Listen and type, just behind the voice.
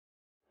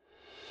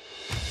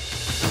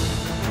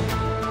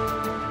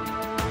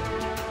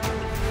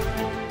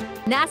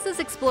NASA's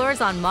explorers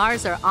on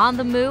Mars are on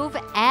the move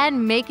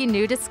and making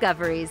new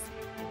discoveries.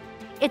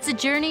 It's a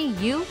journey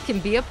you can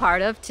be a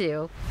part of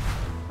too.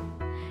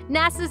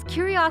 NASA's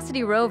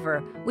Curiosity rover,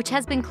 which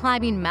has been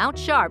climbing Mount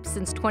Sharp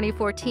since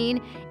 2014,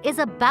 is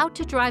about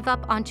to drive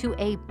up onto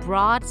a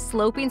broad,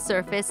 sloping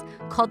surface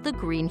called the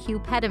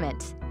Greenheugh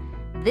Pediment.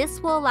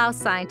 This will allow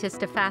scientists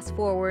to fast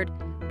forward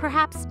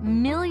perhaps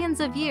millions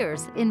of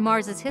years in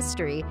Mars's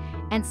history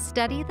and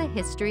study the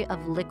history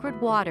of liquid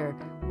water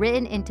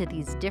written into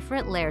these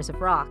different layers of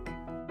rock.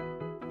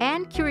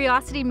 And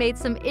Curiosity made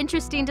some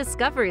interesting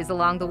discoveries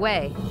along the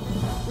way.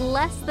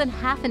 Less than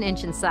half an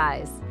inch in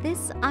size,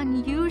 this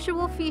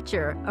unusual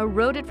feature,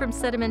 eroded from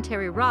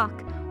sedimentary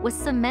rock, was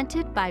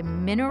cemented by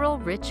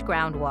mineral-rich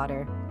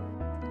groundwater.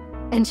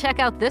 And check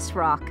out this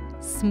rock,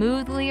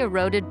 smoothly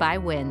eroded by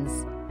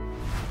winds.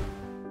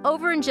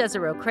 Over in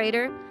Jezero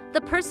Crater,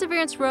 the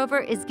Perseverance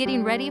rover is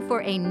getting ready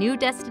for a new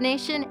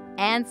destination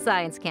and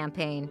science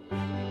campaign.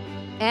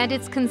 And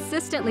it's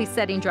consistently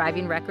setting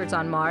driving records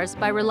on Mars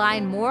by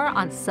relying more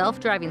on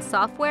self-driving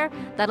software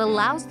that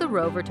allows the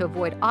rover to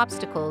avoid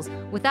obstacles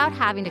without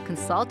having to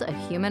consult a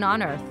human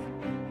on Earth.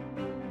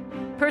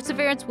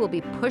 Perseverance will be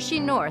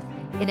pushing north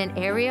in an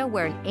area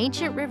where an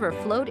ancient river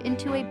flowed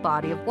into a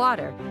body of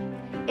water.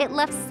 It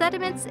left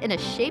sediments in a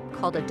shape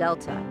called a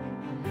delta.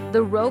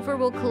 The rover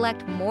will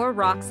collect more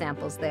rock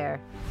samples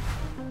there.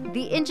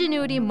 The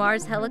Ingenuity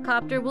Mars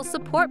Helicopter will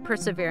support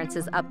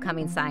Perseverance's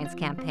upcoming science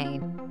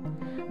campaign.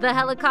 The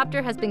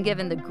helicopter has been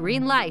given the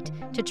green light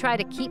to try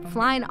to keep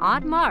flying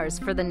on Mars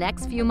for the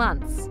next few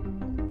months.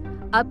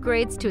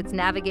 Upgrades to its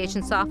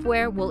navigation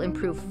software will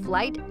improve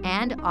flight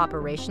and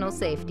operational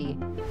safety.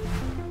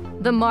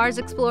 The Mars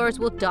explorers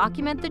will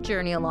document the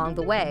journey along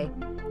the way,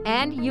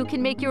 and you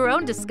can make your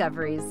own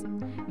discoveries.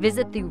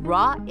 Visit the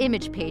raw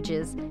image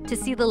pages to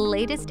see the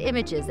latest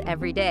images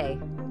every day,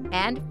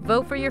 and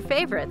vote for your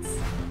favorites.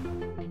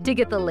 To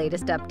get the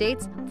latest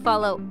updates,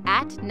 follow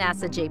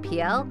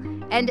 @NASA-JPL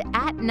and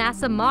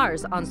 @NASA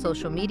Mars on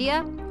social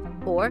media,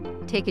 or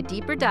take a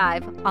deeper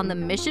dive on the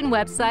mission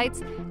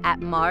websites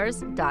at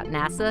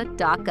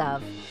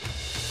mars.nasa.gov.